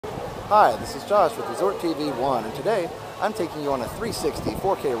Hi, this is Josh with Resort TV 1, and today I'm taking you on a 360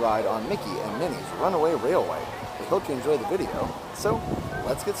 4K ride on Mickey and Minnie's Runaway Railway. We hope you enjoy the video, so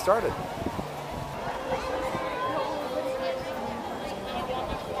let's get started.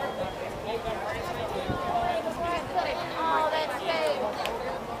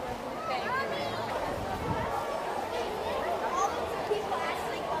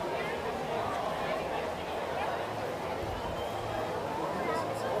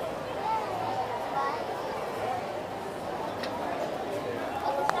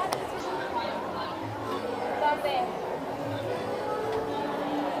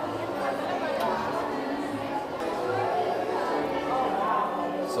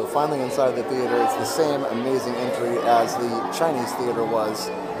 So finally inside the theater, it's the same amazing entry as the Chinese theater was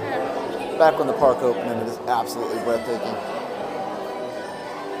back when the park opened, and it is absolutely breathtaking.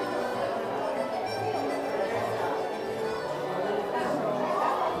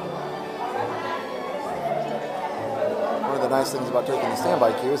 One of the nice things about taking the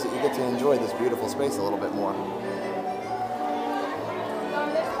standby queue is that you get to enjoy this beautiful space a little bit more.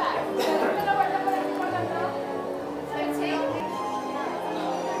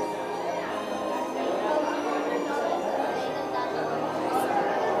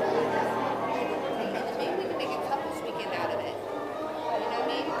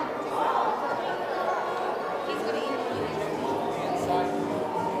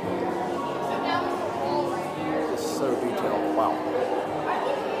 So detailed, wow.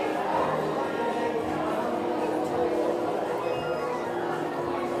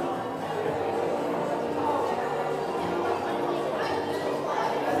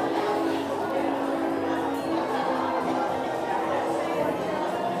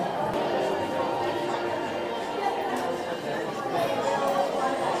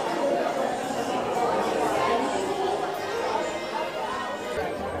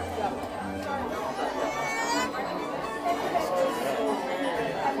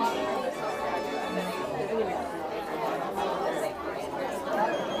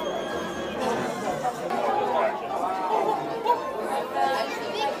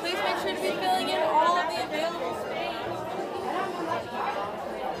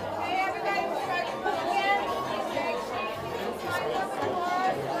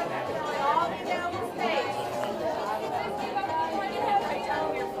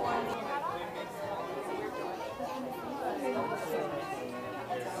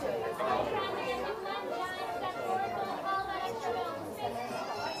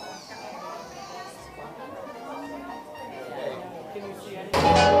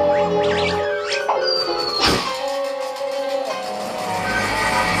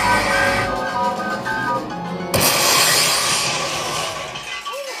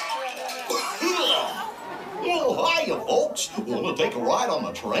 Hiya, folks. Want to take a ride on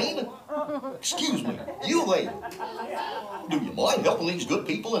the train? Excuse me, you there. Do you mind helping these good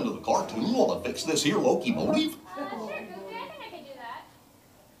people into the cartoon while I fix this here locomotive?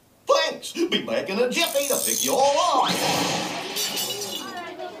 Thanks. Be back in a jiffy to pick you all up.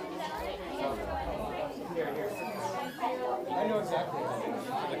 I know exactly.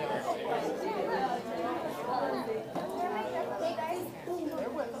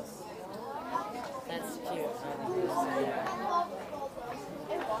 That's cute.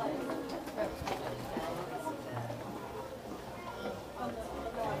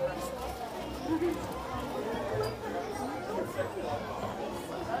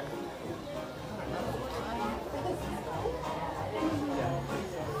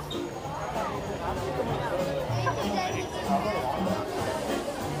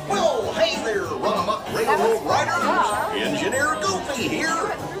 Well, hey there, run-amok railroad riders. Engineer Goofy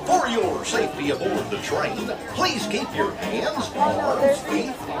here. For your safety aboard the train, please keep your hands, arms,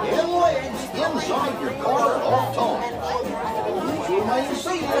 feet, and legs inside your car at all times. Remain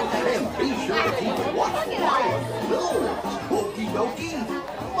seated and be sure to keep a watchful eye on your little ones. Okie dokie.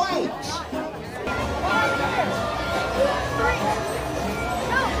 Thanks.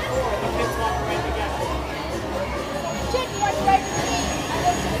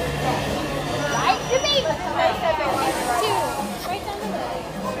 Right? Your baby. Two. Right down the middle.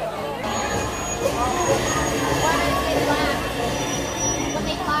 When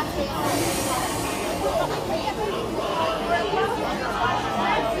they clap,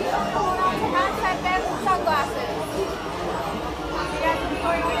 sunglasses.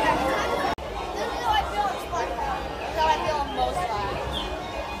 This is how I feel in SpongeBob. This is how I feel in most lives.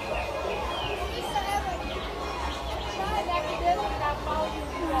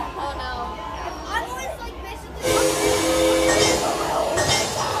 Oh no. I'm always like basically.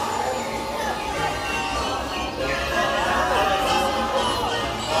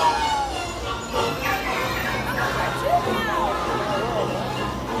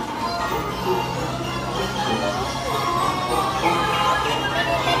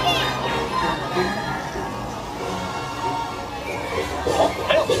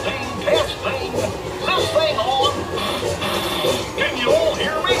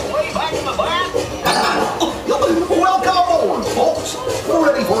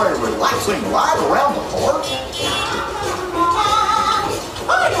 ride around the park?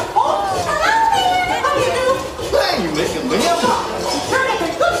 Hey, Mick and Min.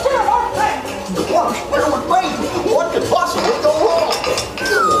 The park's filled with babies. What could possibly go wrong?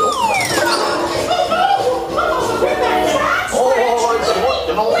 Oh, it's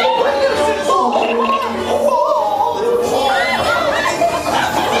working on the way.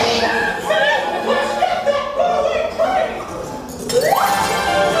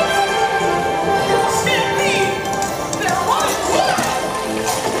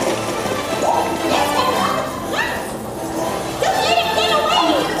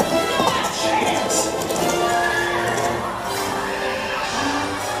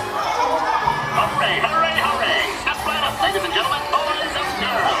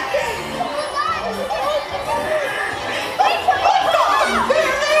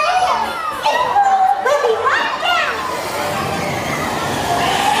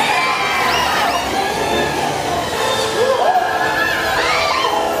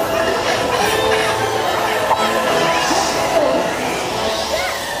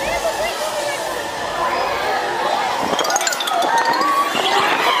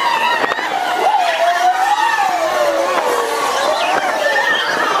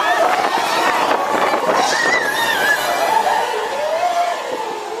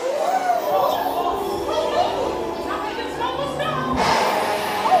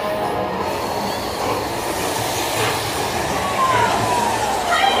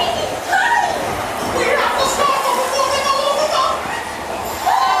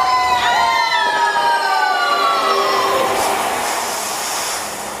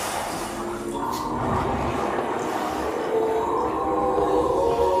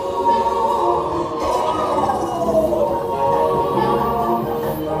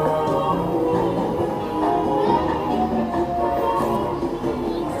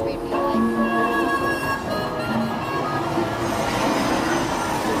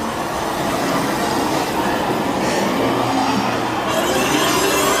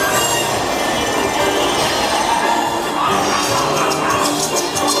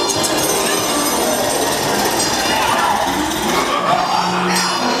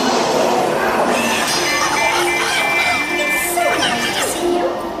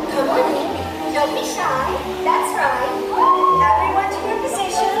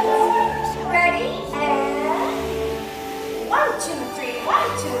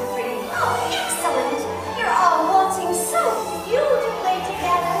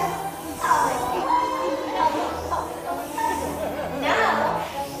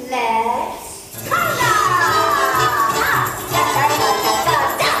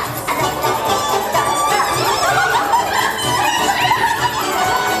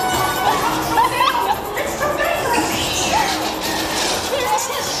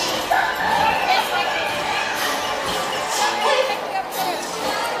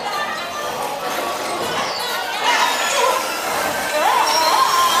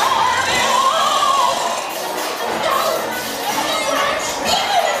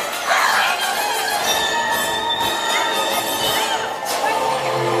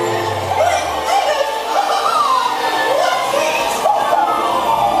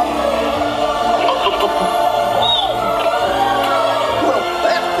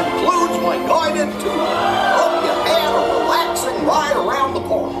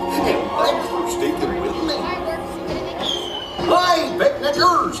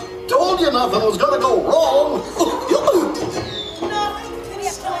 Told you nothing was gonna go wrong.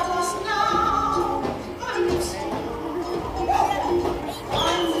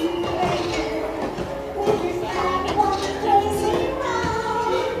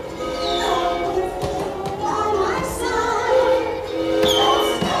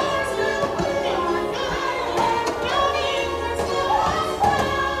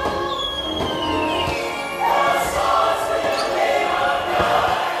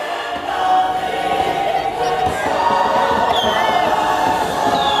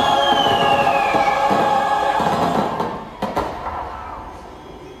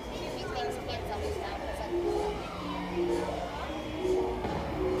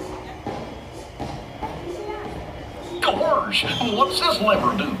 Gosh, what's this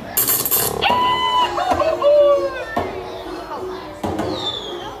lever do?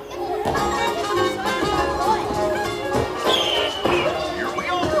 Here we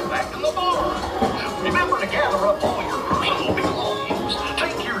are, back in the barn. Remember to gather up all your personal belongings.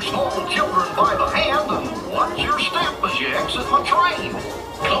 Take your small children by the hand and watch your step as you exit my train.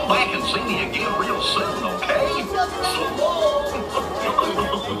 Come back and see me again real soon, okay? So long.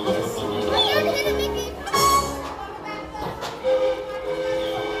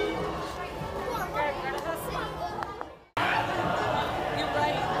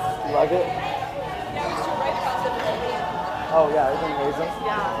 You like it? Oh yeah, isn't it amazing?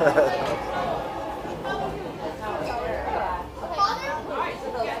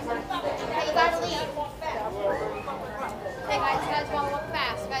 Hey, you gotta leave. Hey guys, you guys gotta walk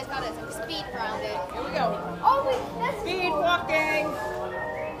fast. You guys gotta speed around it. Here we go. Oh, wait, that's Speed walking.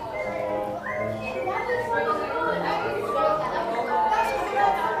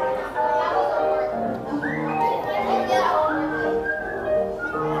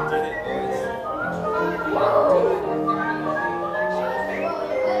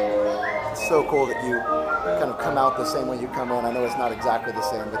 It's so cool that you kind of come out the same way you come in. I know it's not exactly the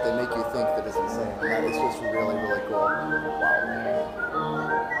same, but they make you think that it's the same. And that is just really, really cool. Wow.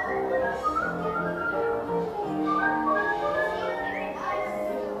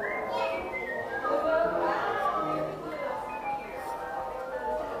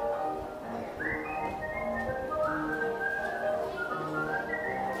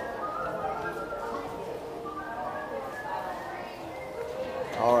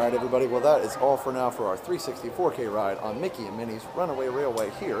 Alright everybody, well that is all for now for our 360 4K ride on Mickey and Minnie's Runaway Railway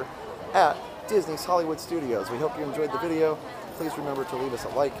here at Disney's Hollywood Studios. We hope you enjoyed the video. Please remember to leave us a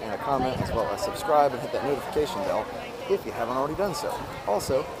like and a comment, as well as subscribe and hit that notification bell if you haven't already done so.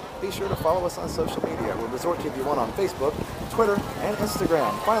 Also, be sure to follow us on social media. We're Resort TV 1 on Facebook, Twitter, and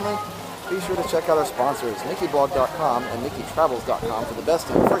Instagram. Finally, be sure to check out our sponsors, MickeyBlog.com and MickeyTravels.com for the best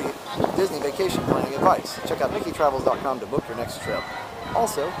and free Disney vacation planning advice. Check out MickeyTravels.com to book your next trip.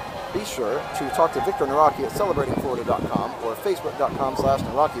 Also, be sure to talk to Victor Naraki at CelebratingFlorida.com or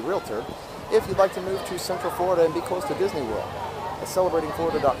Facebook.com/NarakiRealtor if you'd like to move to Central Florida and be close to Disney World. At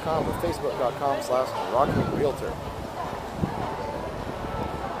CelebratingFlorida.com or Facebook.com/NarakiRealtor.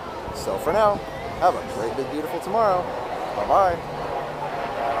 So for now, have a great, big, beautiful tomorrow. Bye-bye.